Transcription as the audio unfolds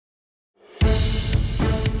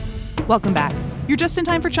Welcome back. You're just in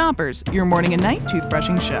time for Chompers, your morning and night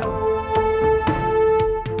toothbrushing show.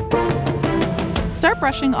 Start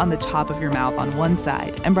brushing on the top of your mouth on one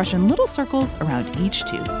side and brush in little circles around each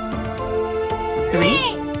tooth. 3,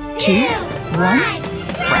 2, 1,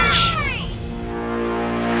 brush.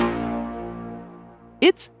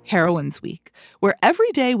 It's Heroines Week, where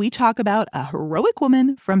every day we talk about a heroic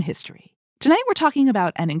woman from history. Tonight we're talking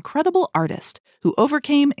about an incredible artist who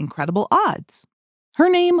overcame incredible odds. Her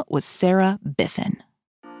name was Sarah Biffen.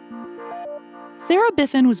 Sarah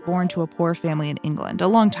Biffen was born to a poor family in England a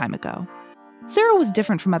long time ago. Sarah was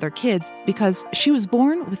different from other kids because she was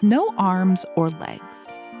born with no arms or legs.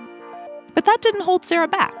 But that didn't hold Sarah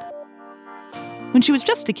back. When she was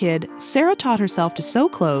just a kid, Sarah taught herself to sew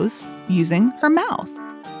clothes using her mouth.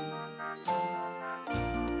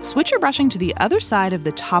 Switch your brushing to the other side of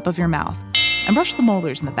the top of your mouth and brush the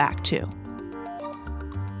molars in the back too.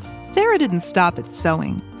 Sarah didn't stop at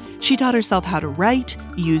sewing. She taught herself how to write,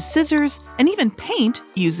 use scissors, and even paint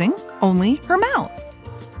using only her mouth.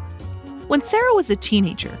 When Sarah was a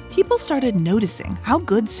teenager, people started noticing how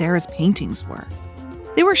good Sarah's paintings were.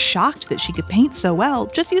 They were shocked that she could paint so well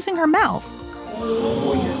just using her mouth.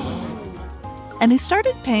 And they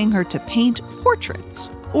started paying her to paint portraits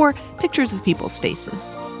or pictures of people's faces.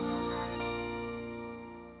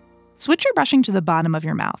 Switch your brushing to the bottom of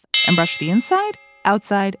your mouth and brush the inside,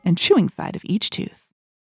 outside, and chewing side of each tooth.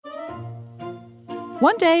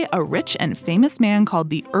 One day, a rich and famous man called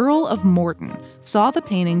the Earl of Morton saw the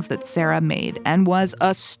paintings that Sarah made and was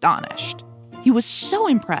astonished. He was so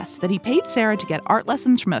impressed that he paid Sarah to get art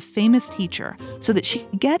lessons from a famous teacher so that she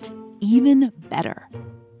could get even better.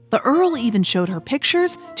 The Earl even showed her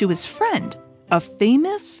pictures to his friend, a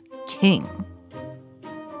famous king.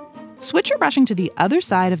 Switch your brushing to the other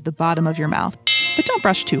side of the bottom of your mouth, but don't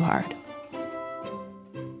brush too hard.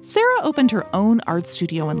 Sarah opened her own art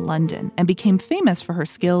studio in London and became famous for her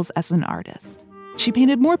skills as an artist. She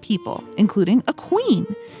painted more people, including a queen,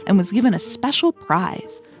 and was given a special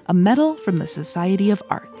prize, a medal from the Society of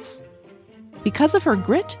Arts. Because of her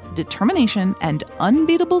grit, determination, and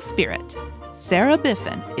unbeatable spirit, Sarah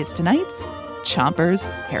Biffen is tonight's Chompers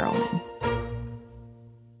heroine.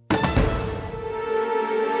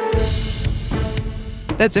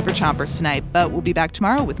 That's it for Chompers tonight, but we'll be back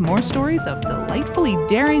tomorrow with more stories of delightfully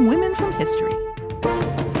daring women from history.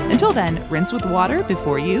 Until then, rinse with water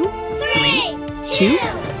before you 3, 2,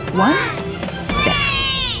 1, spit.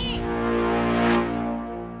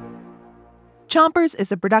 Chompers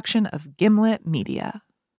is a production of Gimlet Media.